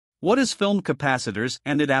What is film capacitors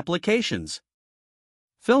and its applications?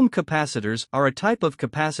 Film capacitors are a type of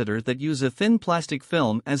capacitor that use a thin plastic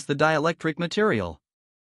film as the dielectric material.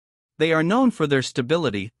 They are known for their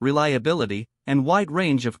stability, reliability, and wide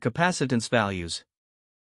range of capacitance values.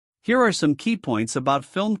 Here are some key points about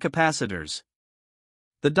film capacitors.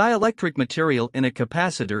 The dielectric material in a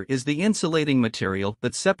capacitor is the insulating material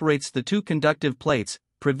that separates the two conductive plates,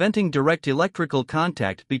 preventing direct electrical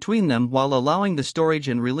contact between them while allowing the storage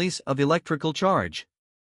and release of electrical charge.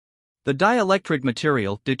 The dielectric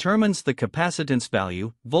material determines the capacitance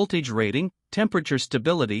value, voltage rating, temperature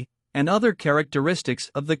stability, and other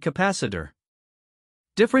characteristics of the capacitor.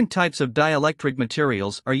 Different types of dielectric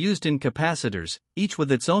materials are used in capacitors, each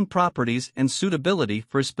with its own properties and suitability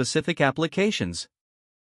for specific applications.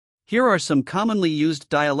 Here are some commonly used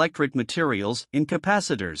dielectric materials in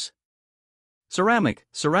capacitors.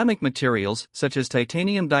 Ceramic materials such as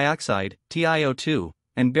titanium dioxide, TiO2,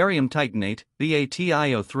 and barium titanate,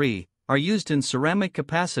 BaTiO3, are used in ceramic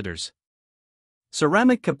capacitors.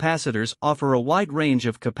 Ceramic capacitors offer a wide range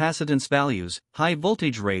of capacitance values, high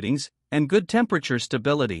voltage ratings, and good temperature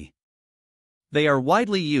stability. They are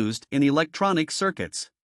widely used in electronic circuits.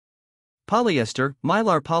 Polyester,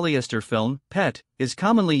 mylar polyester film, PET, is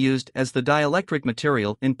commonly used as the dielectric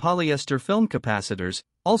material in polyester film capacitors,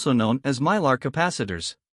 also known as mylar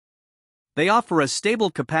capacitors. They offer a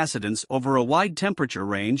stable capacitance over a wide temperature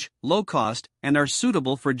range, low cost, and are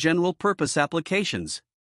suitable for general-purpose applications.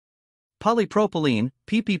 Polypropylene,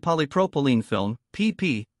 PP polypropylene film,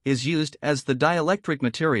 PP, is used as the dielectric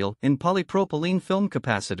material in polypropylene film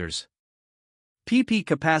capacitors. PP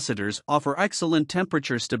capacitors offer excellent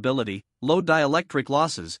temperature stability, low dielectric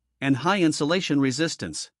losses, and high insulation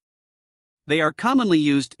resistance. They are commonly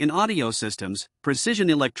used in audio systems, precision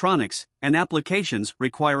electronics, and applications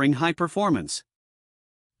requiring high performance.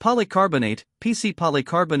 Polycarbonate, PC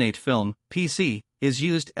polycarbonate film, PC, is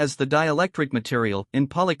used as the dielectric material in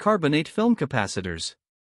polycarbonate film capacitors.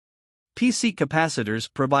 PC capacitors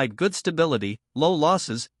provide good stability, low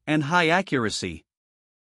losses, and high accuracy.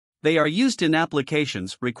 They are used in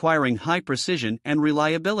applications requiring high precision and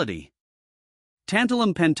reliability.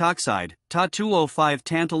 Tantalum pentoxide, Ta2O5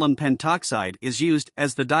 tantalum pentoxide is used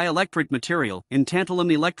as the dielectric material in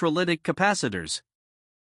tantalum electrolytic capacitors.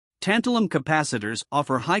 Tantalum capacitors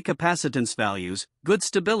offer high capacitance values, good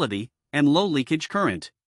stability, and low leakage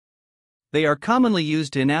current. They are commonly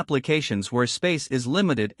used in applications where space is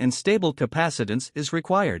limited and stable capacitance is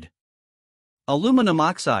required. Aluminum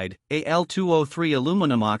oxide, Al2O3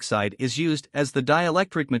 aluminum oxide is used as the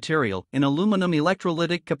dielectric material in aluminum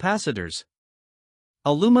electrolytic capacitors.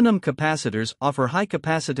 Aluminum capacitors offer high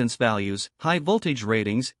capacitance values, high voltage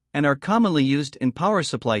ratings, and are commonly used in power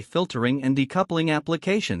supply filtering and decoupling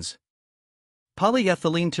applications.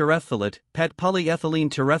 Polyethylene terephthalate, PET polyethylene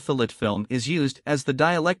terephthalate film is used as the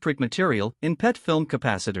dielectric material in PET film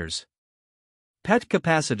capacitors. PET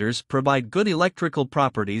capacitors provide good electrical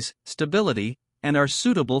properties, stability, and are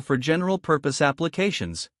suitable for general-purpose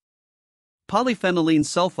applications. Polyphenylene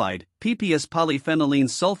sulfide, PPS polyphenylene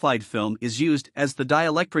sulfide film is used as the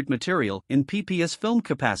dielectric material in PPS film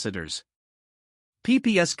capacitors.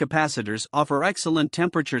 PPS capacitors offer excellent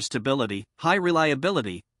temperature stability, high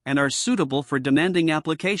reliability, and are suitable for demanding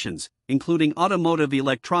applications, including automotive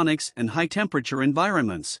electronics and high-temperature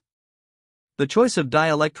environments. The choice of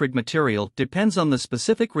dielectric material depends on the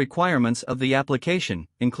specific requirements of the application,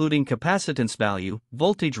 including capacitance value,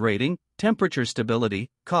 voltage rating, temperature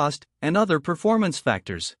stability, cost, and other performance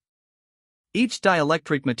factors. Each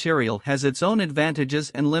dielectric material has its own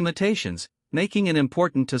advantages and limitations, making it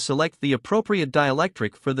important to select the appropriate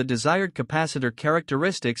dielectric for the desired capacitor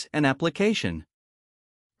characteristics and application.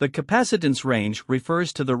 The capacitance range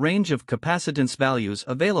refers to the range of capacitance values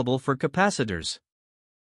available for capacitors.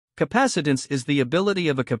 Capacitance is the ability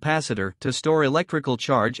of a capacitor to store electrical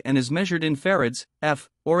charge and is measured in farads, F,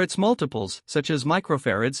 or its multiples, such as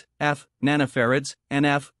microfarads, F, nanofarads,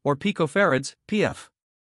 NF, or picofarads, PF.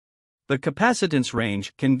 The capacitance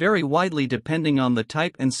range can vary widely depending on the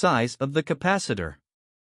type and size of the capacitor.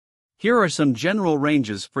 Here are some general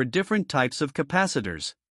ranges for different types of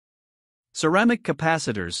capacitors. Ceramic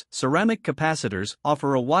capacitors. Ceramic capacitors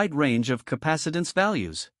offer a wide range of capacitance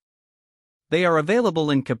values. They are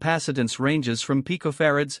available in capacitance ranges from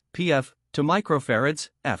picofarads, PF, to microfarads,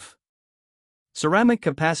 F. Ceramic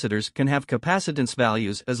capacitors can have capacitance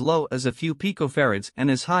values as low as a few picofarads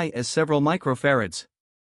and as high as several microfarads.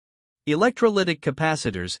 Electrolytic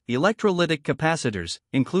capacitors. Electrolytic capacitors,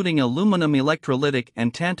 including aluminum electrolytic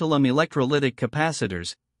and tantalum electrolytic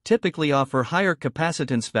capacitors, typically offer higher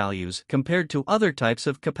capacitance values compared to other types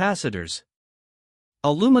of capacitors.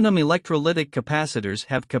 Aluminum electrolytic capacitors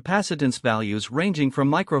have capacitance values ranging from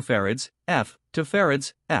microfarads, F, to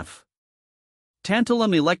farads, F.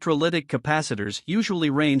 Tantalum electrolytic capacitors usually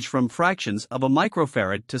range from fractions of a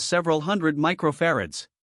microfarad to several hundred microfarads.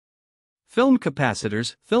 Film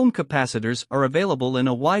capacitors are available in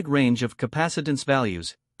a wide range of capacitance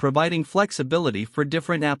values, providing flexibility for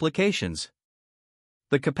different applications.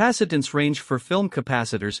 The capacitance range for film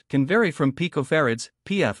capacitors can vary from picofarads,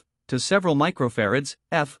 PF, to several microfarads,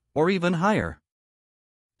 F, or even higher.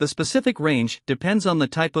 The specific range depends on the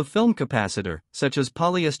type of film capacitor, such as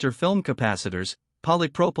polyester film capacitors,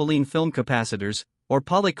 polypropylene film capacitors, or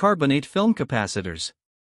polycarbonate film capacitors.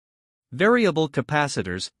 Variable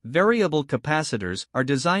capacitors are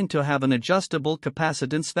designed to have an adjustable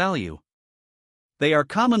capacitance value. They are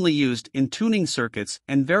commonly used in tuning circuits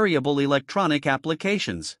and variable electronic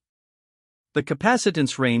applications. The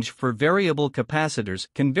capacitance range for variable capacitors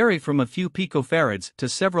can vary from a few picofarads to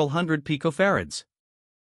several hundred picofarads.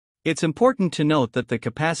 It's important to note that the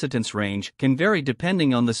capacitance range can vary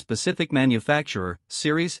depending on the specific manufacturer,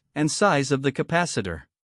 series, and size of the capacitor.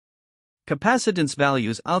 Capacitance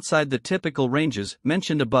values outside the typical ranges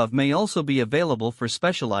mentioned above may also be available for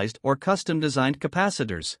specialized or custom-designed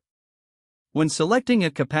capacitors. When selecting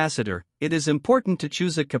a capacitor, it is important to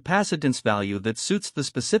choose a capacitance value that suits the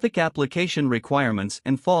specific application requirements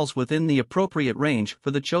and falls within the appropriate range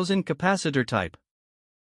for the chosen capacitor type.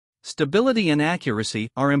 Stability and accuracy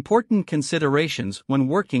are important considerations when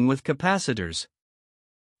working with capacitors.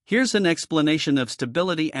 Here's an explanation of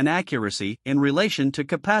stability and accuracy in relation to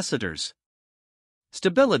capacitors.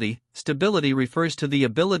 Stability refers to the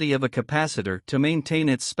ability of a capacitor to maintain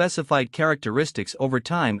its specified characteristics over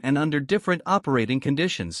time and under different operating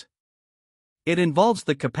conditions. It involves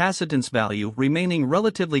the capacitance value remaining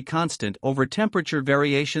relatively constant over temperature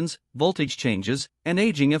variations, voltage changes, and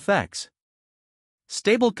aging effects.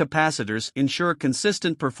 Stable capacitors ensure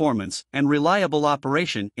consistent performance and reliable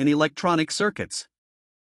operation in electronic circuits.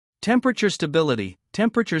 Temperature stability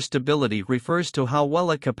refers to how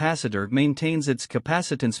well a capacitor maintains its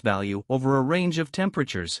capacitance value over a range of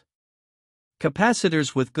temperatures.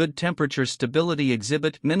 Capacitors with good temperature stability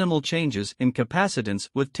exhibit minimal changes in capacitance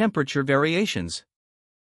with temperature variations.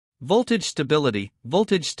 Voltage stability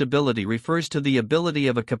refers to the ability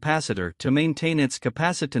of a capacitor to maintain its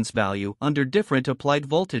capacitance value under different applied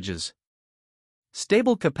voltages.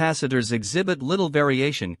 Stable capacitors exhibit little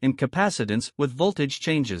variation in capacitance with voltage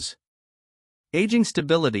changes. Aging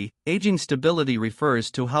stability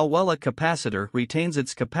refers to how well a capacitor retains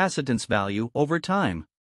its capacitance value over time.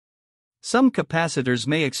 Some capacitors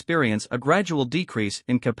may experience a gradual decrease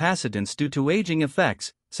in capacitance due to aging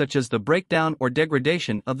effects, such as the breakdown or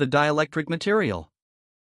degradation of the dielectric material.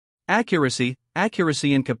 Accuracy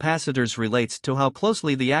in capacitors relates to how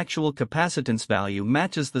closely the actual capacitance value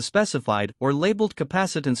matches the specified or labeled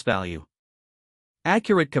capacitance value.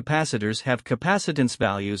 Accurate capacitors have capacitance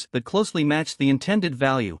values that closely match the intended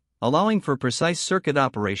value, allowing for precise circuit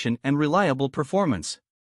operation and reliable performance.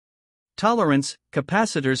 Tolerance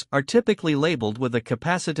capacitors are typically labeled with a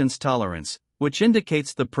capacitance tolerance, which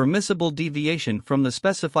indicates the permissible deviation from the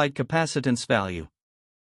specified capacitance value.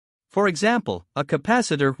 For example, a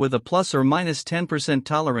capacitor with a plus or minus 10%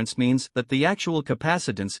 tolerance means that the actual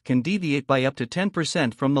capacitance can deviate by up to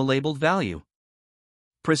 10% from the labeled value.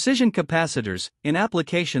 Precision capacitors, in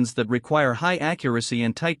applications that require high accuracy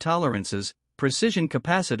and tight tolerances, precision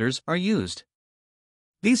capacitors are used.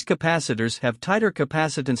 These capacitors have tighter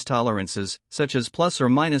capacitance tolerances, such as plus or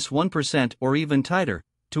minus 1% or even tighter,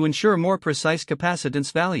 to ensure more precise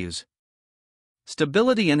capacitance values.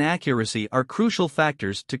 Stability and accuracy are crucial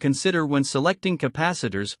factors to consider when selecting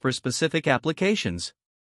capacitors for specific applications.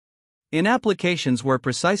 In applications where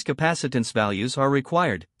precise capacitance values are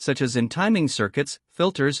required, such as in timing circuits,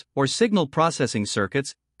 filters, or signal processing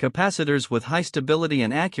circuits, capacitors with high stability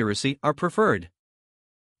and accuracy are preferred.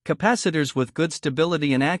 Capacitors with good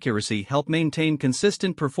stability and accuracy help maintain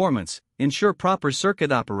consistent performance, ensure proper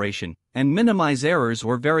circuit operation, and minimize errors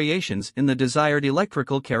or variations in the desired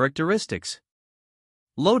electrical characteristics.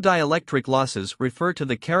 Low dielectric losses refer to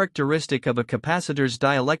the characteristic of a capacitor's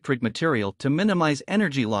dielectric material to minimize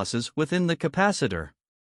energy losses within the capacitor.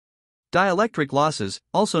 Dielectric losses,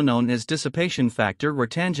 also known as dissipation factor or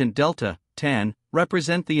tangent delta, tan,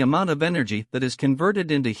 represent the amount of energy that is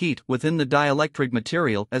converted into heat within the dielectric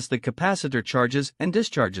material as the capacitor charges and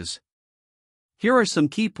discharges. Here are some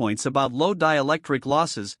key points about low dielectric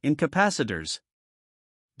losses in capacitors.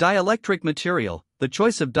 Dielectric material. The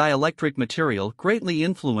choice of dielectric material greatly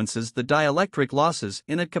influences the dielectric losses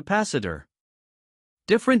in a capacitor.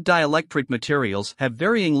 Different dielectric materials have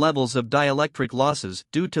varying levels of dielectric losses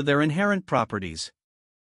due to their inherent properties.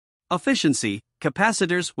 Efficiency.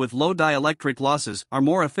 Capacitors with low dielectric losses are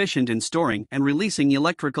more efficient in storing and releasing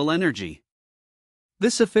electrical energy.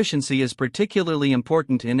 This efficiency is particularly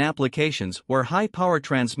important in applications where high power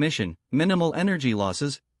transmission, minimal energy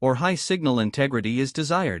losses, or high signal integrity is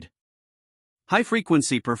desired.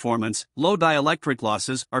 High-frequency performance. Low dielectric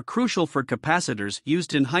losses are crucial for capacitors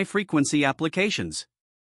used in high-frequency applications.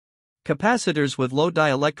 Capacitors with low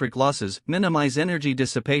dielectric losses minimize energy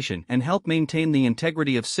dissipation and help maintain the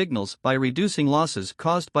integrity of signals by reducing losses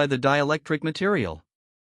caused by the dielectric material.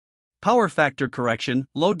 Power factor correction.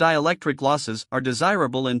 Low dielectric losses are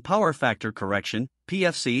desirable in power factor correction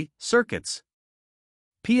 (PFC) circuits.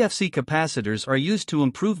 PFC capacitors are used to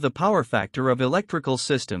improve the power factor of electrical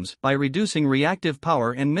systems by reducing reactive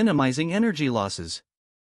power and minimizing energy losses.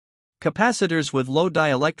 Capacitors with low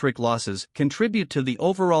dielectric losses contribute to the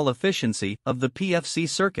overall efficiency of the PFC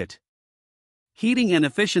circuit. Heating and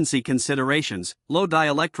efficiency considerations. Low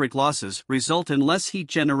dielectric losses result in less heat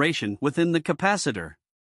generation within the capacitor.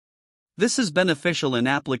 This is beneficial in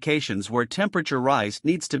applications where temperature rise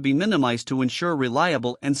needs to be minimized to ensure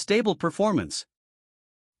reliable and stable performance.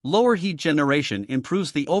 Lower heat generation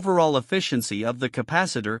improves the overall efficiency of the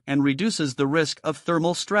capacitor and reduces the risk of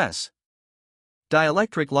thermal stress.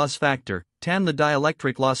 Dielectric loss factor, TAN. The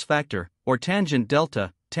dielectric loss factor, or tangent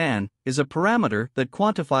delta, TAN, is a parameter that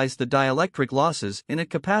quantifies the dielectric losses in a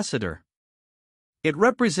capacitor. It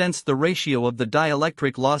represents the ratio of the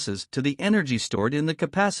dielectric losses to the energy stored in the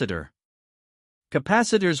capacitor.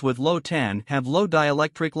 Capacitors with low TAN have low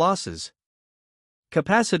dielectric losses.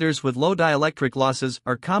 Capacitors with low dielectric losses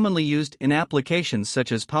are commonly used in applications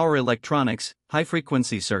such as power electronics,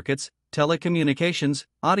 high-frequency circuits, telecommunications,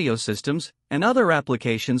 audio systems, and other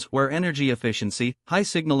applications where energy efficiency, high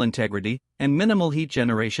signal integrity, and minimal heat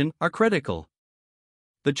generation are critical.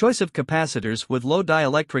 The choice of capacitors with low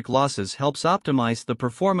dielectric losses helps optimize the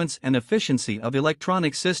performance and efficiency of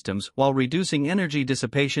electronic systems while reducing energy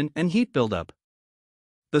dissipation and heat buildup.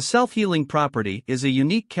 The self-healing property is a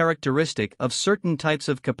unique characteristic of certain types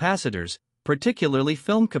of capacitors, particularly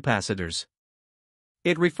film capacitors.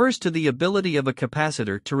 It refers to the ability of a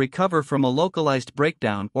capacitor to recover from a localized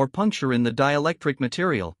breakdown or puncture in the dielectric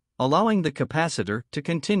material, allowing the capacitor to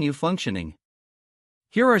continue functioning.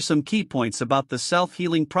 Here are some key points about the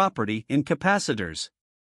self-healing property in capacitors.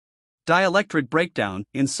 Dielectric breakdown.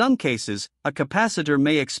 In some cases, a capacitor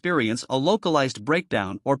may experience a localized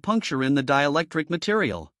breakdown or puncture in the dielectric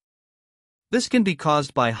material. This can be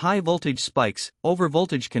caused by high voltage spikes,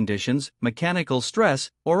 overvoltage conditions, mechanical stress,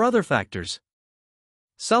 or other factors.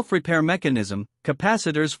 Self-repair mechanism.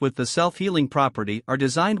 Capacitors with the self-healing property are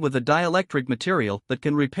designed with a dielectric material that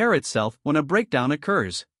can repair itself when a breakdown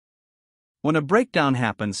occurs. When a breakdown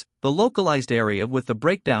happens, the localized area with the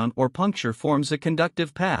breakdown or puncture forms a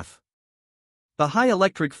conductive path. The high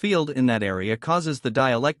electric field in that area causes the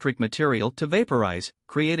dielectric material to vaporize,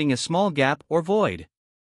 creating a small gap or void.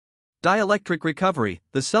 Dielectric recovery.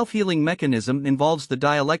 The self-healing mechanism involves the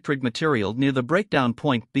dielectric material near the breakdown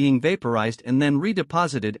point being vaporized and then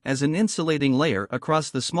redeposited as an insulating layer across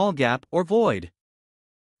the small gap or void.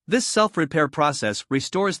 This self-repair process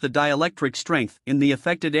restores the dielectric strength in the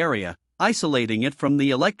affected area, isolating it from the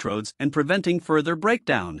electrodes and preventing further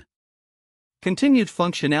breakdown. Continued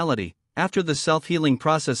functionality. After the self-healing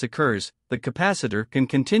process occurs, the capacitor can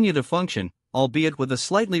continue to function, albeit with a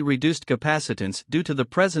slightly reduced capacitance due to the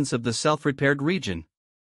presence of the self-repaired region.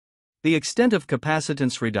 The extent of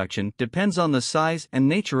capacitance reduction depends on the size and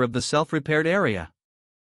nature of the self-repaired area.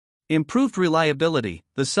 Improved reliability.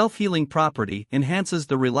 The self-healing property enhances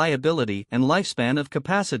the reliability and lifespan of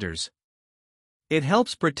capacitors. It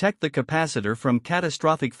helps protect the capacitor from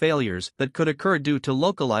catastrophic failures that could occur due to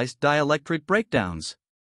localized dielectric breakdowns.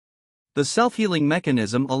 The self-healing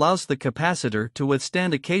mechanism allows the capacitor to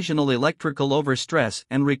withstand occasional electrical overstress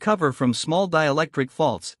and recover from small dielectric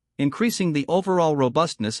faults, increasing the overall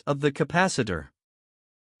robustness of the capacitor.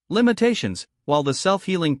 Limitations. While the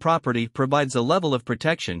self-healing property provides a level of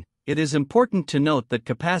protection, it is important to note that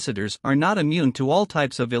capacitors are not immune to all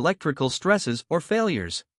types of electrical stresses or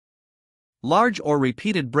failures. Large or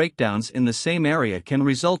repeated breakdowns in the same area can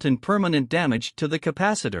result in permanent damage to the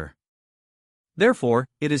capacitor. Therefore,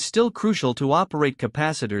 it is still crucial to operate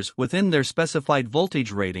capacitors within their specified voltage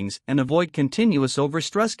ratings and avoid continuous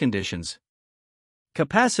overstress conditions.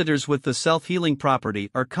 Capacitors with the self-healing property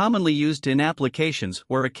are commonly used in applications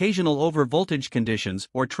where occasional overvoltage conditions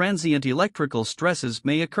or transient electrical stresses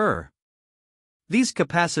may occur. These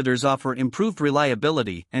capacitors offer improved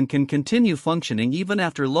reliability and can continue functioning even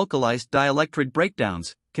after localized dielectric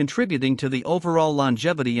breakdowns, contributing to the overall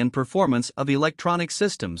longevity and performance of electronic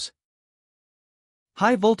systems.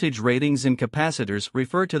 High voltage ratings in capacitors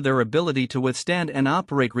refer to their ability to withstand and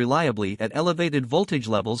operate reliably at elevated voltage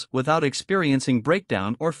levels without experiencing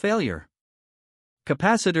breakdown or failure.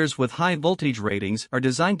 Capacitors with high voltage ratings are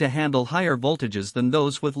designed to handle higher voltages than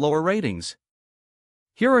those with lower ratings.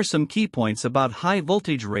 Here are some key points about high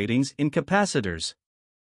voltage ratings in capacitors.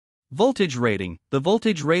 Voltage rating. The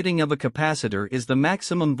voltage rating of a capacitor is the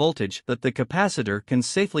maximum voltage that the capacitor can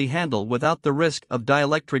safely handle without the risk of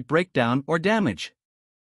dielectric breakdown or damage.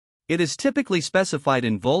 It is typically specified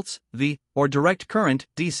in volts, V, or direct current,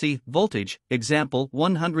 DC, voltage, example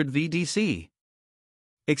 100 VDC.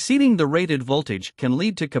 Exceeding the rated voltage can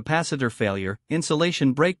lead to capacitor failure,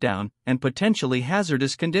 insulation breakdown, and potentially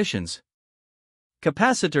hazardous conditions.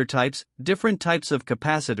 Capacitor types. Different types of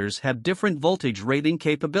capacitors have different voltage rating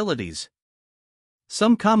capabilities.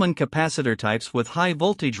 Some common capacitor types with high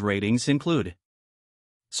voltage ratings include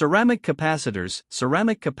ceramic capacitors.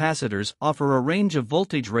 Ceramic capacitors offer a range of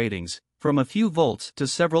voltage ratings, from a few volts to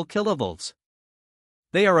several kilovolts.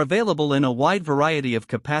 They are available in a wide variety of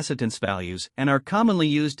capacitance values and are commonly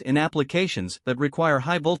used in applications that require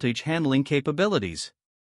high voltage handling capabilities.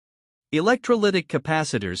 Electrolytic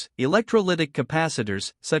capacitors. Electrolytic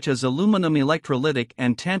capacitors, such as aluminum electrolytic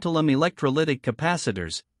and tantalum electrolytic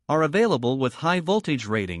capacitors, are available with high voltage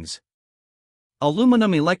ratings.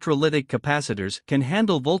 Aluminum electrolytic capacitors can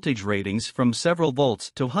handle voltage ratings from several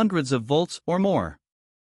volts to hundreds of volts or more.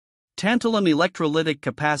 Tantalum electrolytic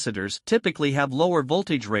capacitors typically have lower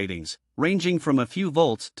voltage ratings, ranging from a few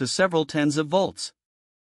volts to several tens of volts.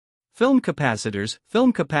 Film capacitors.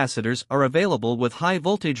 Film capacitors are available with high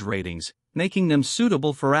voltage ratings, making them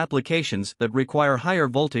suitable for applications that require higher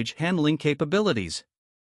voltage handling capabilities.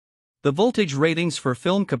 The voltage ratings for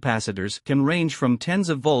film capacitors can range from tens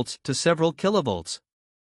of volts to several kilovolts.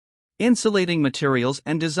 Insulating materials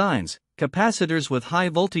and designs. Capacitors with high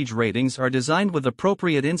voltage ratings are designed with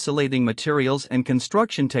appropriate insulating materials and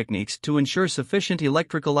construction techniques to ensure sufficient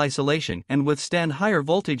electrical isolation and withstand higher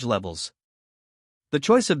voltage levels. The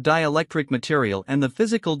choice of dielectric material and the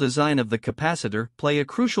physical design of the capacitor play a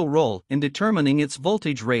crucial role in determining its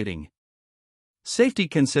voltage rating. Safety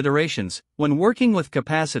considerations. When working with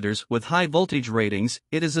capacitors with high voltage ratings,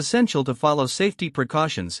 it is essential to follow safety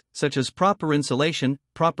precautions, such as proper insulation,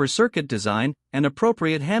 proper circuit design, and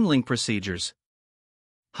appropriate handling procedures.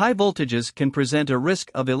 High voltages can present a risk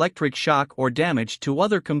of electric shock or damage to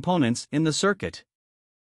other components in the circuit.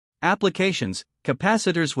 Applications.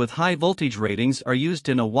 Capacitors with high voltage ratings are used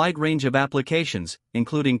in a wide range of applications,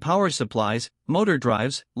 including power supplies, motor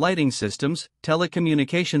drives, lighting systems,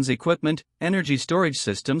 telecommunications equipment, energy storage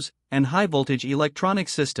systems, and high voltage electronic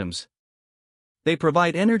systems. They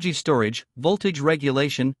provide energy storage, voltage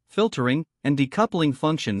regulation, filtering, and decoupling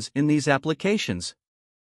functions in these applications.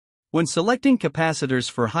 When selecting capacitors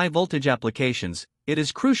for high voltage applications, it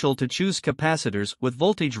is crucial to choose capacitors with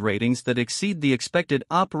voltage ratings that exceed the expected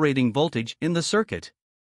operating voltage in the circuit.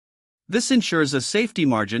 This ensures a safety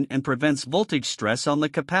margin and prevents voltage stress on the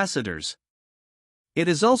capacitors. It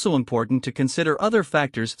is also important to consider other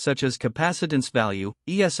factors such as capacitance value,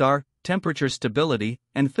 ESR, temperature stability,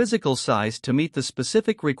 and physical size to meet the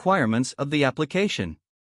specific requirements of the application.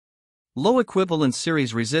 Low equivalent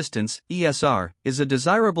series resistance, ESR, is a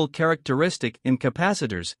desirable characteristic in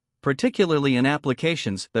capacitors, particularly in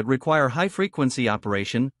applications that require high-frequency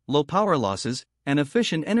operation, low power losses, and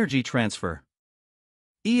efficient energy transfer.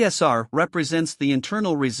 ESR represents the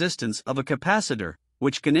internal resistance of a capacitor,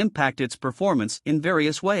 which can impact its performance in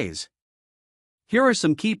various ways. Here are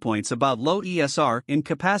some key points about low ESR in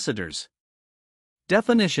capacitors.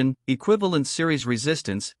 Definition: equivalent series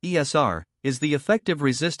resistance, ESR, is the effective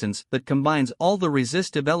resistance that combines all the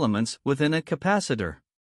resistive elements within a capacitor.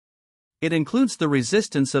 It includes the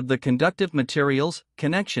resistance of the conductive materials,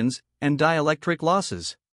 connections, and dielectric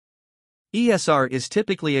losses. ESR is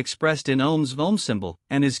typically expressed in ohms ohm symbol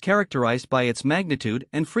and is characterized by its magnitude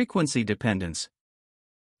and frequency dependence.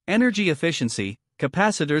 Energy efficiency: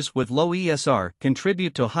 capacitors with low ESR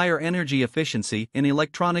contribute to higher energy efficiency in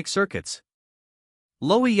electronic circuits.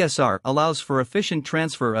 Low ESR allows for efficient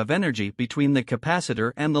transfer of energy between the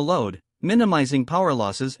capacitor and the load, minimizing power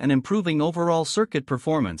losses and improving overall circuit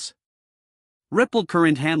performance. Ripple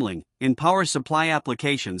current handling: in power supply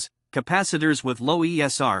applications, capacitors with low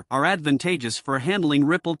ESR are advantageous for handling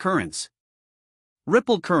ripple currents.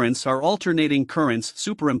 Ripple currents are alternating currents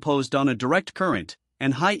superimposed on a direct current,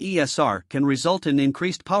 and high ESR can result in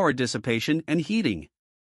increased power dissipation and heating.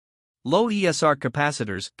 Low ESR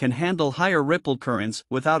capacitors can handle higher ripple currents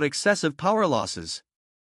without excessive power losses.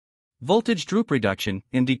 Voltage droop reduction: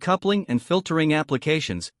 in decoupling and filtering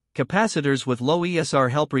applications, capacitors with low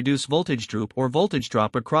ESR help reduce voltage droop or voltage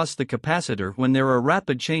drop across the capacitor when there are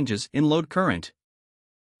rapid changes in load current.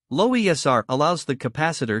 Low ESR allows the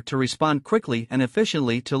capacitor to respond quickly and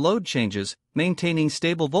efficiently to load changes, maintaining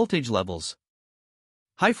stable voltage levels.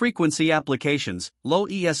 High-frequency applications, low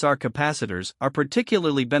ESR capacitors are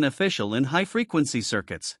particularly beneficial in high-frequency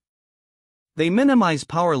circuits. They minimize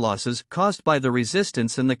power losses caused by the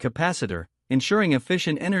resistance in the capacitor, ensuring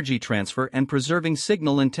efficient energy transfer and preserving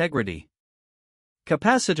signal integrity.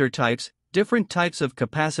 Capacitor types. Different types of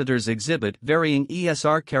capacitors exhibit varying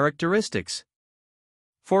ESR characteristics.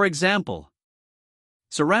 For example,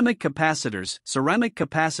 ceramic capacitors. Ceramic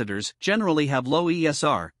capacitors generally have low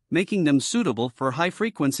ESR, making them suitable for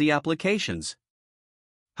high-frequency applications.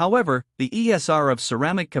 However, the ESR of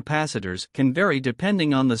ceramic capacitors can vary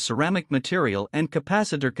depending on the ceramic material and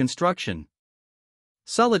capacitor construction.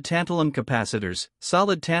 Solid tantalum capacitors.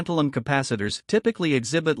 Solid tantalum capacitors typically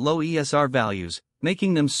exhibit low ESR values,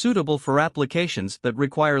 making them suitable for applications that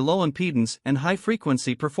require low impedance and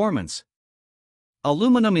high-frequency performance.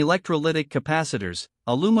 Aluminum electrolytic capacitors.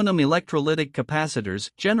 Aluminum electrolytic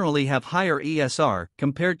capacitors generally have higher ESR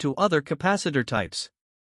compared to other capacitor types.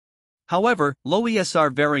 However, low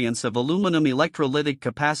ESR variants of aluminum electrolytic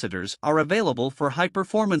capacitors are available for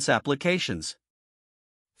high-performance applications.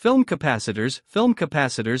 Film capacitors. Film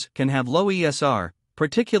capacitors can have low ESR,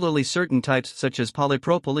 particularly certain types such as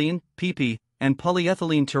polypropylene, PP, and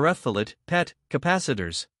polyethylene terephthalate, PET,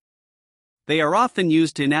 capacitors. They are often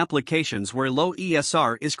used in applications where low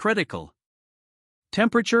ESR is critical.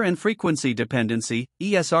 Temperature and frequency dependency.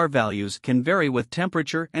 ESR values can vary with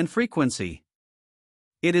temperature and frequency.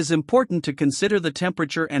 It is important to consider the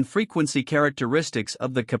temperature and frequency characteristics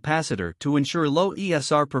of the capacitor to ensure low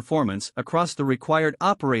ESR performance across the required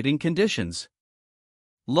operating conditions.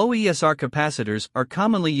 Low ESR capacitors are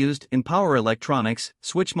commonly used in power electronics,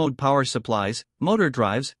 switch-mode power supplies, motor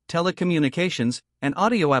drives, telecommunications, and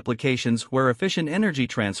audio applications where efficient energy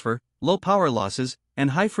transfer, low power losses,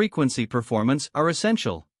 and high-frequency performance are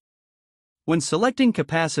essential. When selecting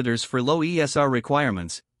capacitors for low ESR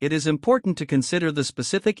requirements, it is important to consider the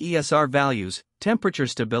specific ESR values, temperature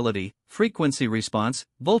stability, frequency response,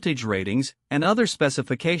 voltage ratings, and other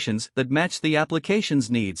specifications that match the application's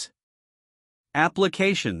needs.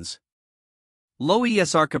 Applications. Low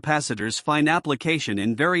ESR capacitors find application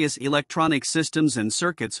in various electronic systems and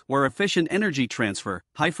circuits where efficient energy transfer,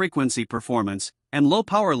 high-frequency performance, and low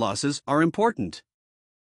power losses are important.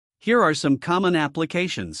 Here are some common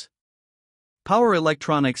applications. Power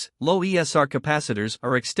electronics. Low ESR capacitors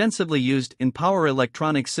are extensively used in power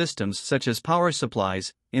electronic systems such as power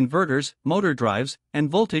supplies, inverters, motor drives, and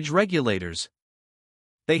voltage regulators.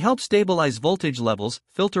 They help stabilize voltage levels,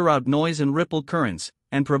 filter out noise and ripple currents,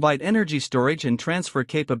 and provide energy storage and transfer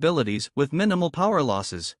capabilities with minimal power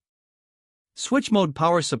losses. Switch-mode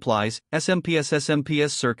power supplies. SMP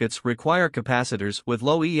circuits require capacitors with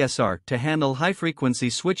low ESR to handle high-frequency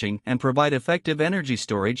switching and provide effective energy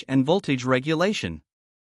storage and voltage regulation.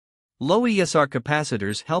 Low ESR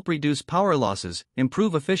capacitors help reduce power losses,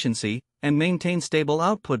 improve efficiency, and maintain stable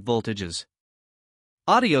output voltages.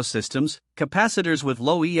 Audio systems. Capacitors with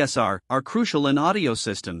low ESR are crucial in audio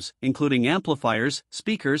systems, including amplifiers,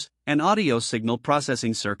 speakers, and audio signal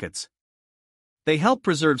processing circuits. They help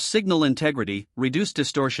preserve signal integrity, reduce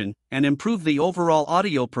distortion, and improve the overall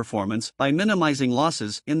audio performance by minimizing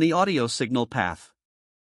losses in the audio signal path.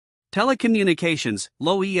 Telecommunications.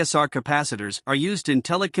 Low ESR capacitors are used in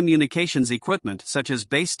telecommunications equipment such as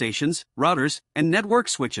base stations, routers, and network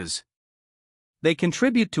switches. They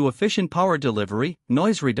contribute to efficient power delivery,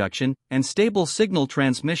 noise reduction, and stable signal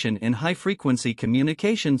transmission in high-frequency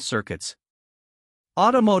communication circuits.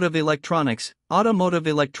 Automotive electronics. Automotive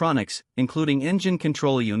electronics, including engine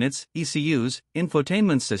control units, ECUs,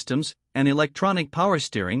 infotainment systems, and electronic power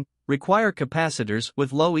steering, require capacitors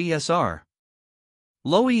with low ESR.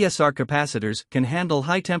 Low ESR capacitors can handle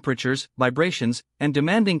high temperatures, vibrations, and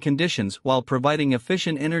demanding conditions while providing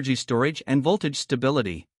efficient energy storage and voltage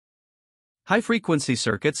stability. High-frequency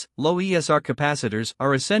circuits. Low ESR capacitors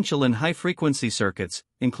are essential in high-frequency circuits,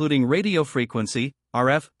 including radio frequency,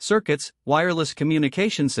 RF, circuits, wireless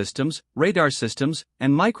communication systems, radar systems,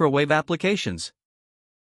 and microwave applications.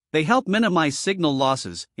 They help minimize signal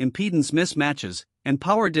losses, impedance mismatches, and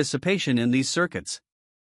power dissipation in these circuits.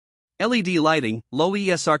 LED lighting. Low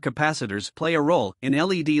ESR capacitors play a role in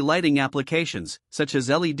LED lighting applications, such as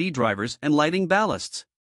LED drivers and lighting ballasts.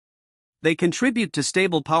 They contribute to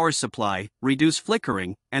stable power supply, reduce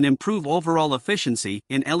flickering, and improve overall efficiency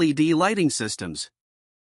in LED lighting systems.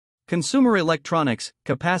 Consumer electronics,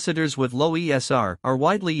 capacitors with low ESR are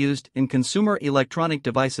widely used in consumer electronic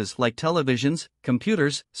devices like televisions,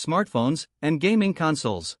 computers, smartphones, and gaming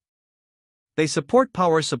consoles. They support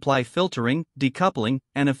power supply filtering, decoupling,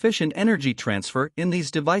 and efficient energy transfer in these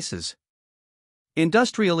devices.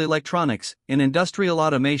 Industrial electronics, in industrial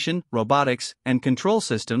automation, robotics, and control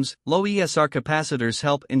systems, low ESR capacitors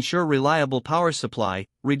help ensure reliable power supply,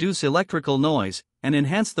 reduce electrical noise, and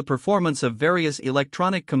enhance the performance of various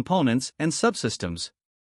electronic components and subsystems.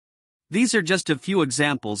 These are just a few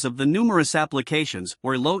examples of the numerous applications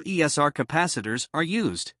where low ESR capacitors are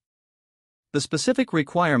used. The specific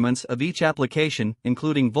requirements of each application,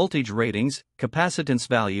 including voltage ratings, capacitance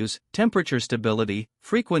values, temperature stability,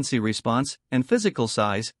 frequency response, and physical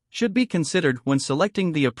size, should be considered when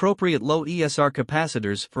selecting the appropriate low ESR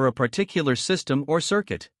capacitors for a particular system or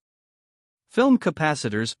circuit. Film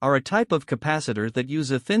capacitors are a type of capacitor that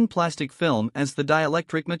use a thin plastic film as the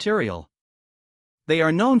dielectric material. They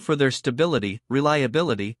are known for their stability,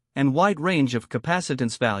 reliability, and wide range of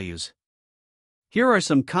capacitance values. Here are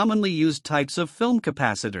some commonly used types of film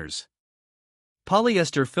capacitors.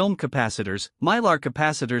 Polyester film capacitors, mylar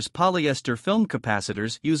capacitors. Polyester film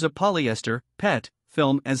capacitors use a polyester, PET,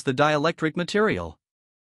 film as the dielectric material.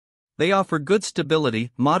 They offer good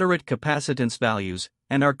stability, moderate capacitance values,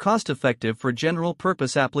 and are cost-effective for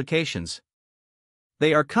general-purpose applications.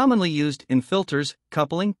 They are commonly used in filters,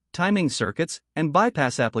 coupling, timing circuits, and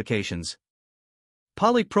bypass applications.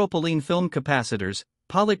 Polypropylene film capacitors.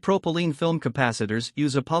 Polypropylene film capacitors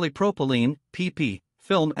use a polypropylene, PP,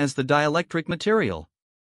 film as the dielectric material.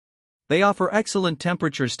 They offer excellent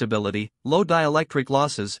temperature stability, low dielectric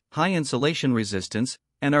losses, high insulation resistance,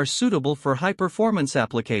 and are suitable for high-performance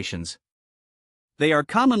applications. They are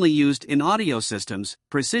commonly used in audio systems,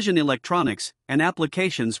 precision electronics, and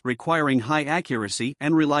applications requiring high accuracy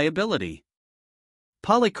and reliability.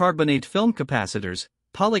 Polycarbonate film capacitors.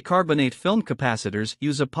 Polycarbonate film capacitors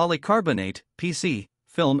use a polycarbonate, PC,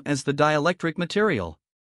 film as the dielectric material.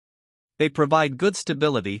 They provide good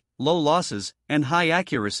stability, low losses, and high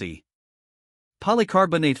accuracy.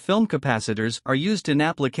 Polycarbonate film capacitors are used in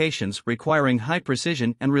applications requiring high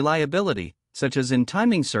precision and reliability, such as in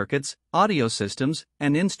timing circuits, audio systems,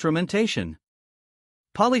 and instrumentation.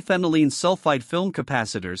 Polyphenylene sulfide film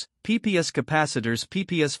capacitors, PPS capacitors.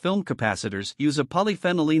 PPS film capacitors use a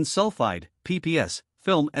polyphenylene sulfide, PPS,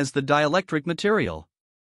 film as the dielectric material.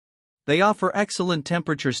 They offer excellent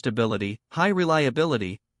temperature stability, high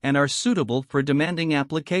reliability, and are suitable for demanding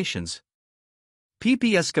applications.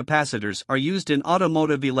 PPS capacitors are used in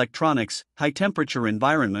automotive electronics, high-temperature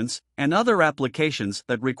environments, and other applications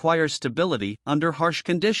that require stability under harsh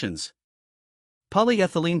conditions.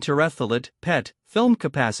 Polyethylene terephthalate, PET, film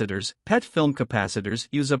capacitors. PET film capacitors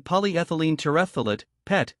use a polyethylene terephthalate,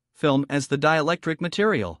 PET, film as the dielectric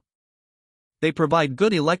material. They provide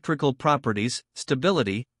good electrical properties,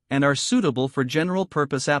 stability, and are suitable for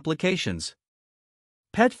general-purpose applications.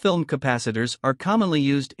 PET film capacitors are commonly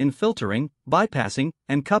used in filtering, bypassing,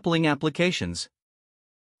 and coupling applications.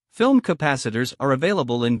 Film capacitors are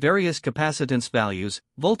available in various capacitance values,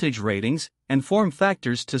 voltage ratings, and form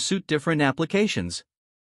factors to suit different applications.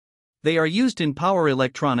 They are used in power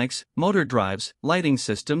electronics, motor drives, lighting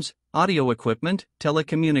systems, audio equipment,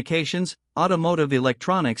 telecommunications, automotive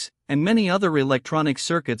electronics, and many other electronic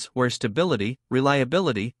circuits where stability,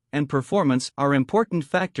 reliability, and performance are important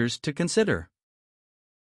factors to consider.